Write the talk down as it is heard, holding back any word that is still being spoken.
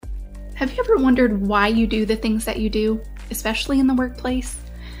Have you ever wondered why you do the things that you do, especially in the workplace?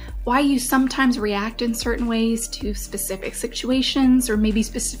 Why you sometimes react in certain ways to specific situations or maybe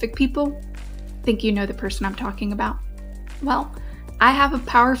specific people? Think you know the person I'm talking about? Well, I have a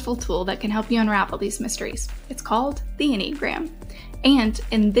powerful tool that can help you unravel these mysteries. It's called the Enneagram. And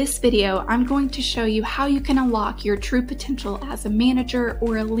in this video, I'm going to show you how you can unlock your true potential as a manager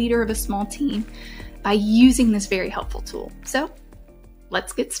or a leader of a small team by using this very helpful tool. So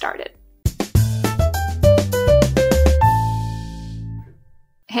let's get started.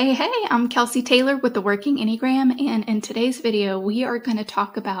 Hey, I'm Kelsey Taylor with the Working Enneagram, and in today's video, we are going to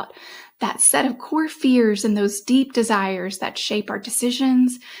talk about that set of core fears and those deep desires that shape our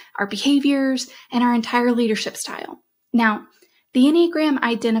decisions, our behaviors, and our entire leadership style. Now, the Enneagram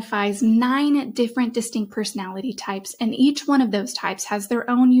identifies 9 different distinct personality types, and each one of those types has their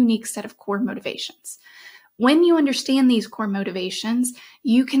own unique set of core motivations. When you understand these core motivations,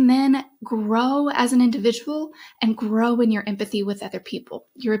 you can then grow as an individual and grow in your empathy with other people,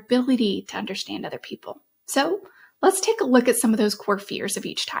 your ability to understand other people. So let's take a look at some of those core fears of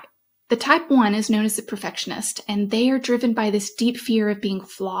each type. The type 1 is known as the perfectionist, and they are driven by this deep fear of being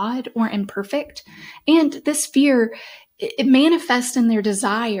flawed or imperfect. And this fear, it manifests in their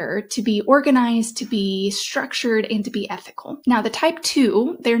desire to be organized, to be structured, and to be ethical. Now, the type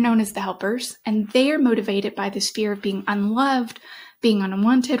 2, they're known as the helpers, and they are motivated by this fear of being unloved, being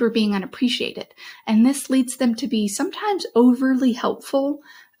unwanted, or being unappreciated. And this leads them to be sometimes overly helpful,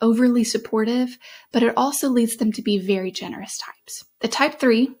 overly supportive, but it also leads them to be very generous types. The type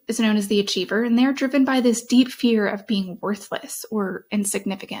 3 is known as the achiever, and they're driven by this deep fear of being worthless or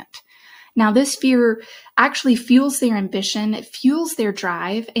insignificant. Now, this fear actually fuels their ambition, it fuels their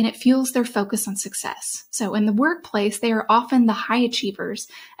drive, and it fuels their focus on success. So in the workplace, they are often the high achievers,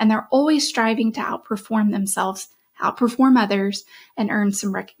 and they're always striving to outperform themselves, outperform others, and earn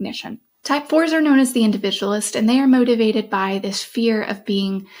some recognition. Type 4s are known as the individualist, and they are motivated by this fear of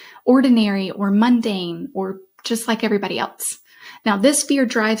being ordinary or mundane or just like everybody else. Now, this fear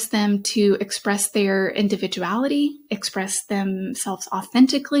drives them to express their individuality, express themselves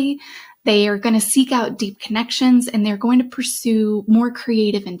authentically. They are going to seek out deep connections, and they're going to pursue more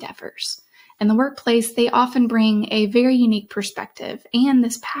creative endeavors. In the workplace, they often bring a very unique perspective and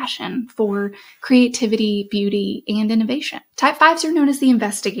this passion for creativity, beauty, and innovation. Type 5s are known as the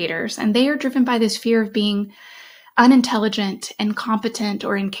investigators, and they are driven by this fear of being unintelligent, incompetent,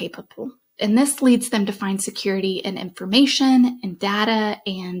 or incapable. And this leads them to find security in information and data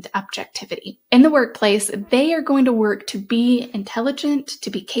and objectivity. In the workplace, they are going to work to be intelligent, to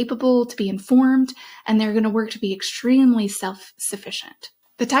be capable, to be informed, and they're going to work to be extremely self-sufficient.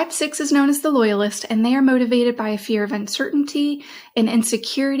 The type 6 is known as the loyalist, and they are motivated by a fear of uncertainty, an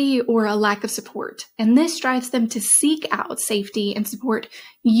insecurity, or a lack of support. And this drives them to seek out safety and support,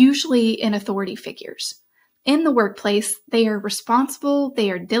 usually in authority figures. In the workplace, they are responsible, they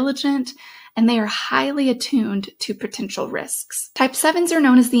are diligent, and they are highly attuned to potential risks. Type 7s are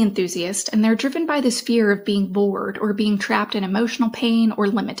known as the enthusiast, and they're driven by this fear of being bored or being trapped in emotional pain or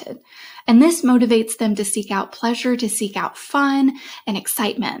limited. And this motivates them to seek out pleasure, to seek out fun and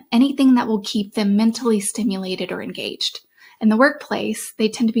excitement, anything that will keep them mentally stimulated or engaged. In the workplace, they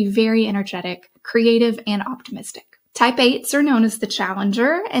tend to be very energetic, creative, and optimistic. Type 8s are known as the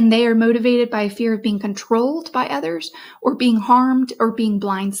challenger, and they are motivated by a fear of being controlled by others or being harmed or being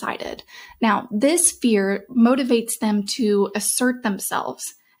blindsided. Now, this fear motivates them to assert themselves,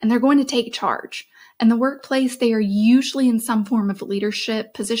 and they're going to take charge. In the workplace, they are usually in some form of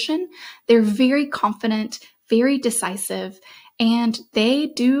leadership position. They're very confident, very decisive, and they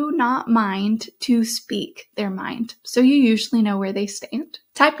do not mind to speak their mind. So you usually know where they stand.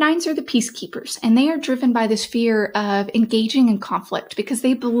 Type 9s are the peacekeepers, and they are driven by this fear of engaging in conflict because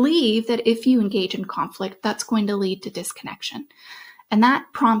they believe that if you engage in conflict, that's going to lead to disconnection. And that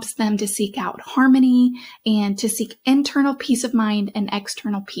prompts them to seek out harmony and to seek internal peace of mind and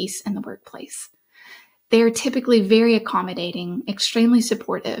external peace in the workplace. They are typically very accommodating, extremely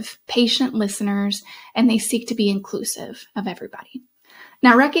supportive, patient listeners, and they seek to be inclusive of everybody.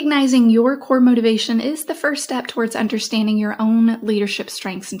 Now, recognizing your core motivation is the first step towards understanding your own leadership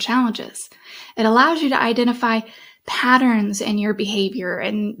strengths and challenges. It allows you to identify patterns in your behavior,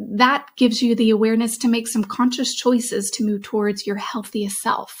 and that gives you the awareness to make some conscious choices to move towards your healthiest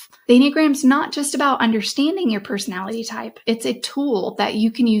self. The Enneagram's not just about understanding your personality type. It's a tool that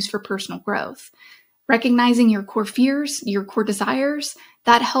you can use for personal growth. Recognizing your core fears, your core desires,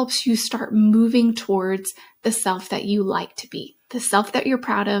 that helps you start moving towards the self that you like to be, the self that you're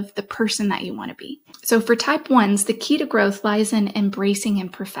proud of, the person that you want to be. So for type 1s, the key to growth lies in embracing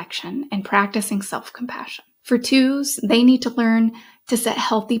imperfection and practicing self-compassion. For 2s, they need to learn to set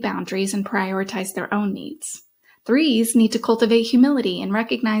healthy boundaries and prioritize their own needs. 3s need to cultivate humility and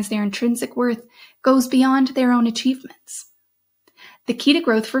recognize their intrinsic worth goes beyond their own achievements. The key to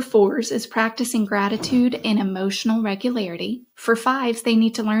growth for 4s is practicing gratitude and emotional regularity. For 5s, they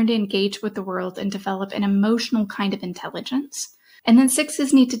need to learn to engage with the world and develop an emotional kind of intelligence. And then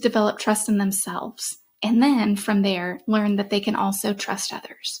 6s need to develop trust in themselves. And then, from there, learn that they can also trust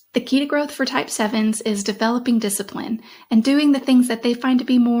others. The key to growth for type 7s is developing discipline and doing the things that they find to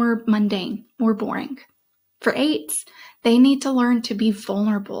be more mundane, more boring. For 8s, they need to learn to be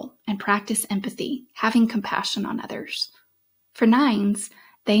vulnerable and practice empathy, having compassion on others. For 9s,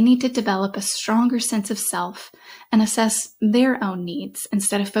 they need to develop a stronger sense of self and assess their own needs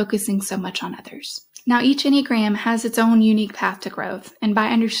instead of focusing so much on others. Now, each Enneagram has its own unique path to growth, and by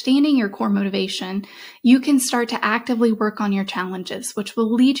understanding your core motivation, you can start to actively work on your challenges, which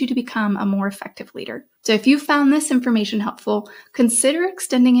will lead you to become a more effective leader. So if you found this information helpful, consider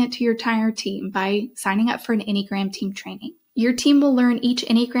extending it to your entire team by signing up for an Enneagram team training. Your team will learn each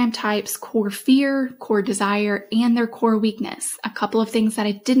Enneagram type's core fear, core desire, and their core weakness, a couple of things that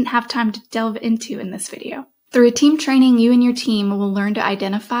I didn't have time to delve into in this video. Through a team training, you and your team will learn to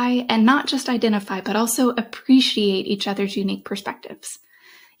identify, and not just identify, but also appreciate each other's unique perspectives.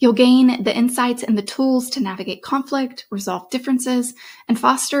 You'll gain the insights and the tools to navigate conflict, resolve differences, and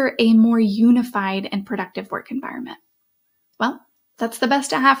foster a more unified and productive work environment. Well, that's the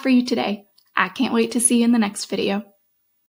best I have for you today. I can't wait to see you in the next video.